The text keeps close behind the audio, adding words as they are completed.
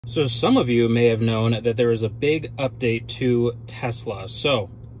So some of you may have known that there is a big update to Tesla.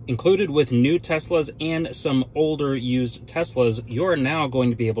 So included with new Teslas and some older used Teslas, you're now going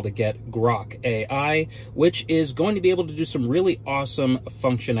to be able to get Grok AI, which is going to be able to do some really awesome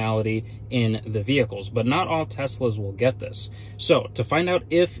functionality in the vehicles, but not all Teslas will get this. So to find out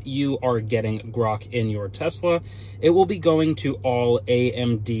if you are getting Grok in your Tesla, it will be going to all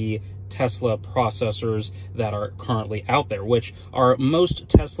AMD Tesla processors that are currently out there, which are most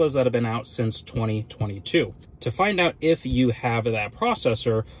Teslas that have been out since 2022. To find out if you have that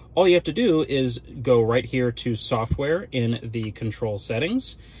processor, all you have to do is go right here to software in the control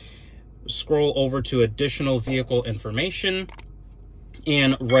settings, scroll over to additional vehicle information,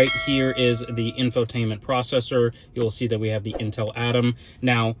 and right here is the infotainment processor. You'll see that we have the Intel Atom.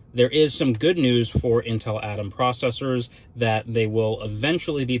 Now, there is some good news for Intel Atom processors that they will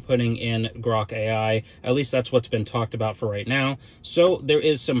eventually be putting in Grok AI. At least that's what's been talked about for right now. So there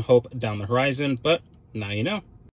is some hope down the horizon, but now you know.